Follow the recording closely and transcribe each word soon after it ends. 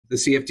the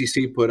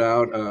CFTC put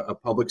out a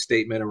public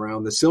statement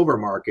around the silver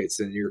markets,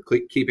 and you're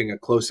keeping a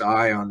close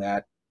eye on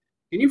that.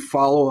 Can you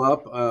follow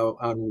up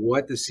on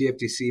what the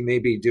CFTC may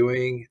be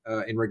doing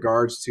in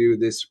regards to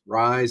this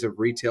rise of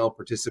retail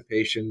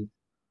participation,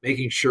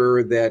 making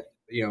sure that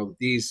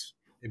these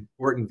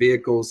important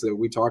vehicles that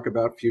we talk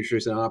about,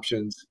 futures and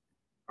options,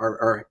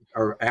 are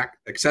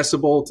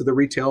accessible to the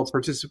retail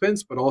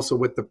participants, but also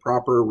with the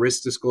proper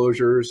risk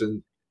disclosures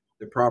and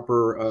the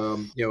proper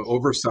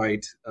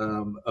oversight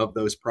of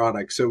those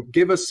products. So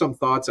give us some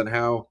thoughts on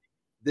how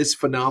this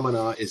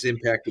phenomena is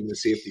impacting the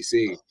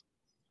CFTC.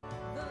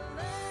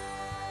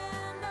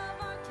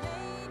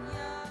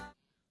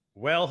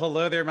 Well,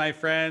 hello there, my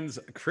friends.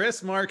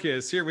 Chris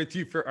Marcus here with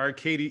you for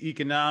Arcadia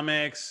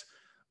Economics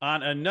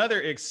on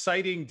another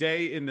exciting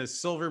day in the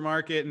silver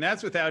market. And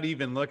that's without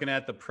even looking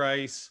at the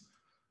price.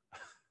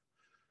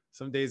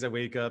 Some days I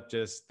wake up,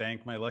 just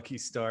thank my lucky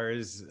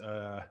stars.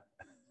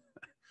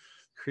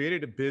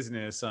 Created a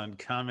business on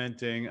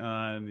commenting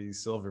on the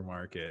silver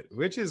market,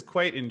 which is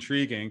quite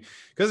intriguing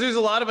because there's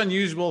a lot of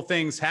unusual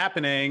things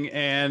happening.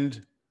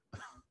 And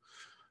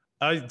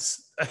I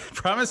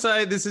promise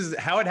this is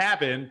how it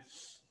happened.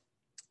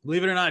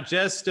 Believe it or not,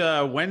 just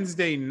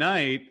Wednesday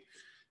night,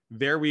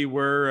 there we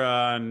were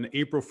on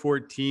April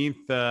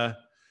 14th.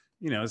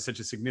 Such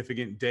a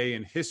significant day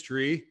in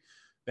history,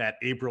 that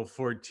April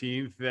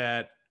 14th,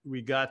 that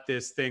we got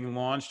this thing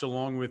launched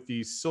along with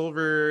the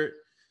Silver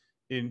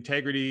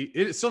Industry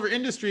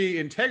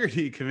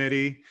Integrity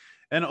Committee,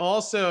 and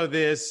also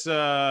this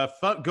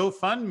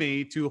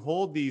GoFundMe to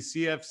hold the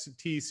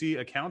CFTC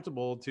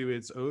accountable to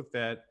its oath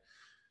that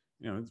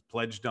it's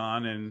pledged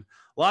on. And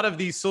a lot of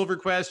these silver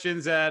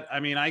questions that,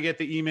 I get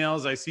the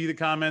emails, I see the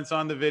comments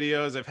on the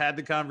videos, I've had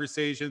the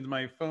conversations,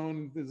 my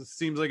phone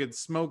seems like it's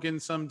smoking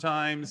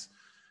sometimes.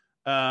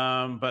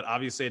 But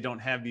obviously I don't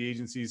have the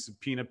agency's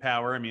subpoena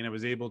power. I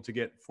was able to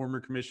get former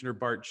Commissioner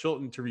Bart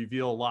Chilton to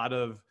reveal a lot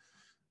of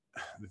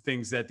the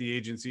things that the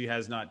agency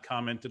has not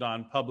commented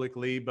on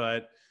publicly.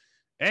 But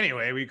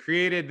anyway, we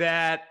created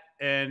that.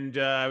 And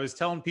I was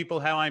telling people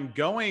how I'm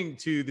going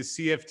to the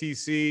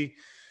CFTC,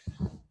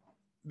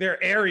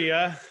 their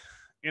area,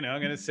 I'm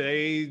going to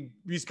say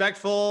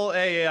respectful,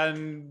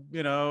 and,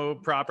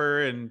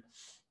 proper, and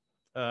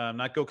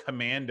not go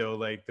commando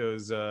like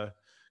those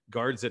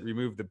guards that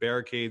removed the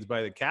barricades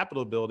by the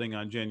Capitol building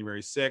on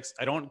January 6th.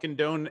 I don't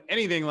condone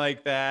anything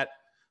like that.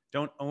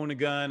 Don't own a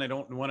gun. I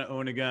don't want to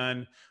own a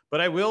gun. But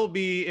I will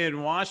be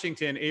in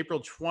Washington April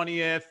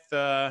 20th.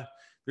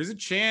 There's a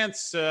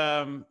chance.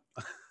 I'm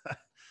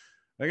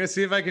going to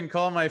see if I can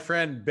call my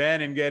friend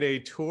Ben and get a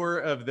tour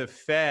of the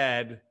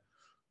Fed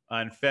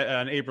on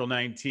April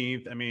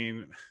 19th.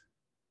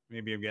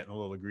 Maybe I'm getting a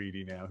little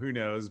greedy now. Who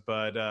knows?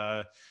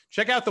 But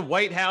check out the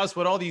White House,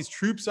 what all these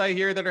troops I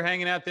hear that are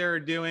hanging out there are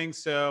doing.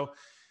 So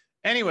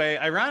anyway,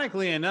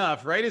 ironically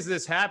enough, right as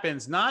this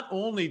happens, not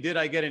only did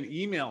I get an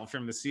email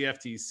from the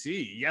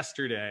CFTC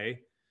yesterday,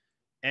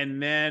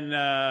 and then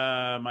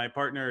my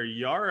partner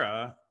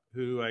Yara,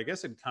 who I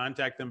guess had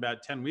contacted them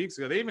about 10 weeks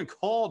ago, they even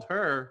called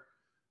her,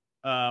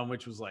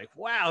 which was like,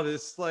 wow,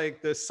 this,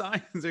 like, the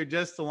signs are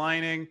just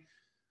aligning.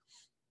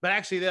 But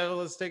actually,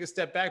 let's take a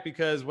step back,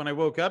 because when I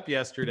woke up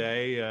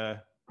yesterday,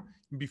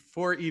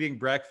 before eating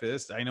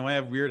breakfast, I know I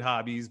have weird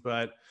hobbies,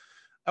 but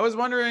I was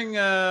wondering,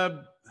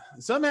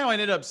 somehow I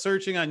ended up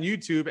searching on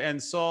YouTube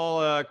and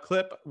saw a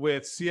clip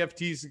with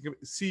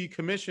CFTC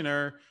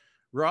Commissioner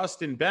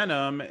Ralston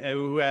Behnam,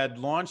 who had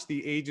launched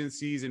the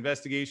agency's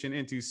investigation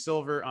into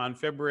silver on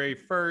February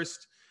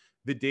 1st,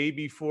 the day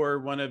before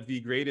one of the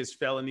greatest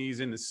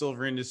felonies in the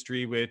silver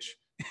industry, which,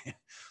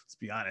 let's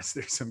be honest,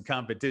 there's some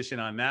competition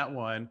on that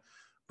one.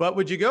 But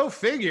would you go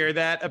figure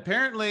that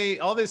apparently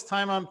all this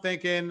time I'm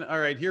thinking, all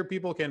right, here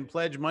people can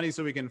pledge money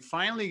so we can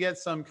finally get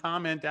some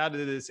comment out of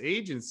this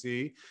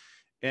agency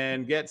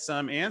and get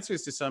some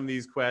answers to some of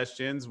these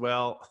questions.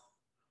 Well,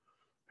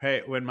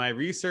 hey, when my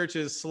research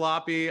is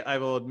sloppy, I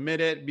will admit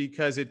it,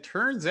 because it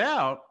turns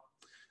out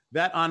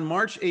that on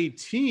March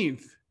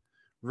 18th,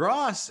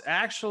 Ross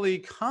actually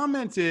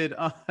commented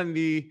on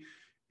the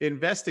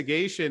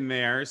investigation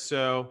there.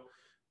 So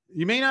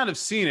you may not have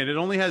seen it. It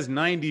only has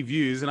 90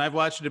 views, and I've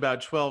watched it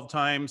about 12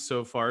 times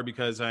so far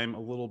because I'm a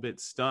little bit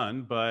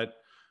stunned. But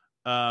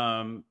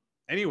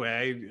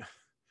anyway,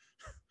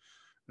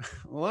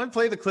 well, let me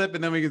play the clip,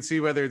 and then we can see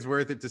whether it's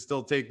worth it to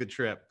still take the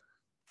trip.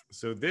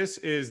 So this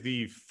is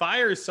the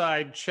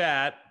fireside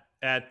chat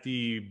at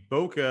the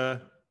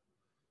Boca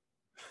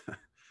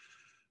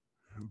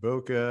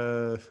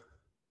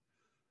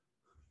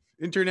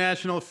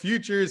International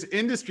Futures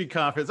Industry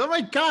Conference. Oh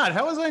my God,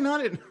 how was I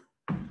not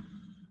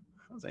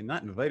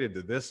invited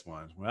to this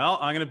one? Well,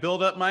 I'm going to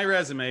build up my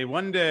resume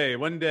one day.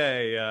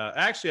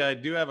 Actually, I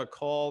do have a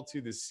call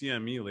to the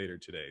CME later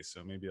today,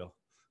 so maybe I'll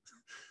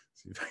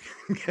see if I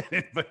can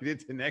get invited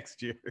to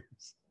next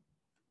year's.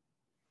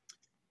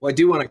 Well, I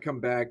do want to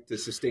come back to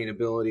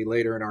sustainability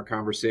later in our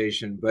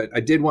conversation, but I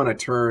did want to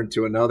turn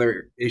to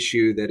another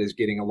issue that is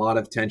getting a lot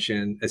of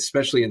attention,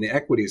 especially in the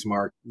equities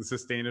market. The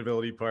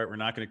sustainability part, we're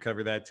not going to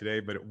cover that today,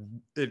 but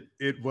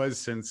it was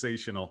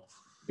sensational.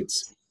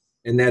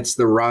 and that's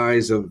the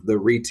rise of the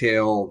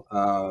retail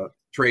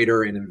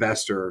trader and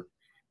investor.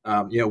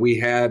 We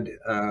had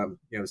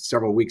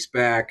several weeks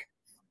back,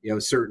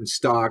 certain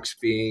stocks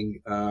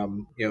being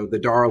the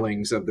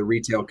darlings of the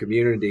retail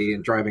community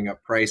and driving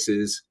up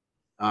prices,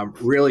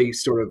 really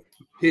sort of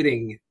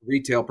pitting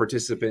retail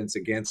participants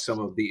against some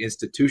of the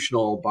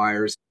institutional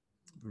buyers.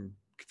 I'm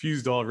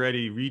confused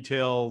already.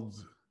 Retail,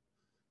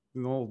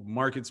 the whole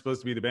market's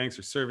supposed to be the banks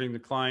are serving the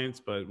clients,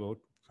 but we'll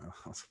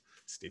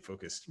stay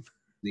focused.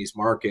 These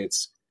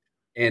markets.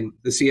 And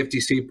the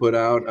CFTC put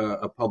out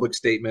a public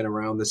statement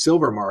around the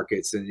silver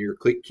markets, and you're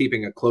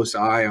keeping a close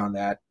eye on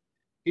that.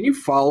 Can you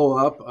follow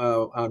up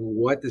on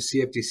what the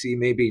CFTC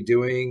may be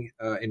doing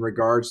in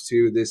regards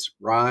to this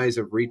rise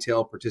of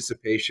retail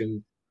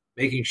participation,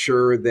 making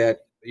sure that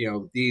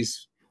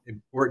these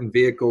important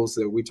vehicles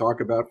that we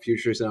talk about,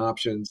 futures and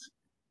options,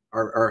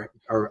 are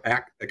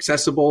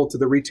accessible to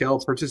the retail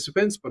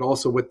participants, but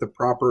also with the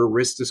proper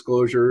risk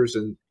disclosures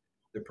and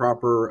the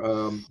proper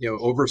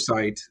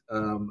oversight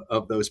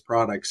of those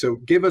products? So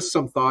give us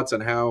some thoughts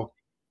on how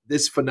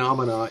this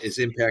phenomena is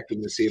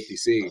impacting the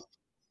CFTC.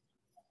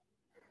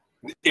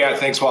 Yeah,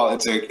 thanks,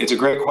 Walt. It's a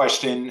great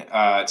question.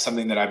 It's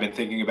something that I've been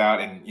thinking about,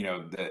 and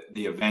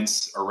the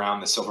events around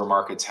the silver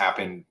markets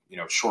happened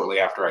shortly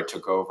after I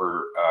took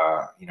over.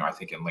 I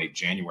think in late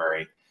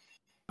January,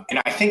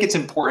 and I think it's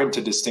important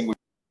to distinguish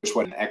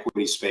what an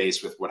equity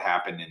space with what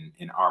happened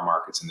in our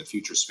markets, in the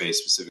future space,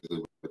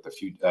 specifically with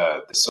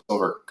the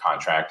silver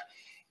contract.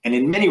 And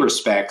in many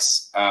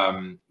respects,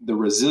 the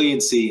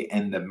resiliency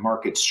and the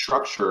market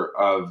structure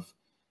of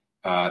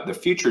the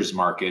futures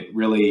market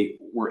really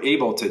were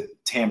able to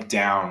tamp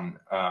down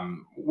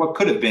what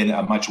could have been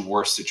a much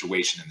worse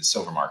situation in the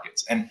silver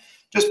markets. And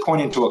just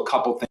pointing to a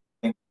couple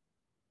things.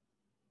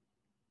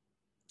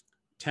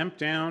 Tamp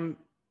down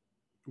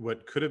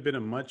what could have been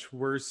a much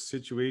worse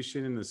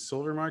situation in the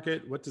silver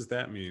market? What does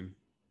that mean?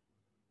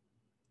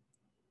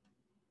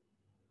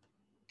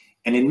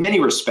 And in many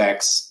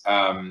respects,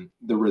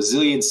 the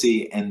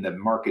resiliency and the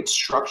market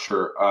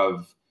structure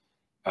of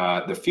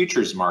the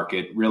futures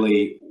market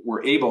really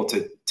were able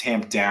to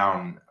tamp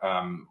down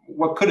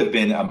what could have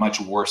been a much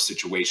worse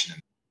situation.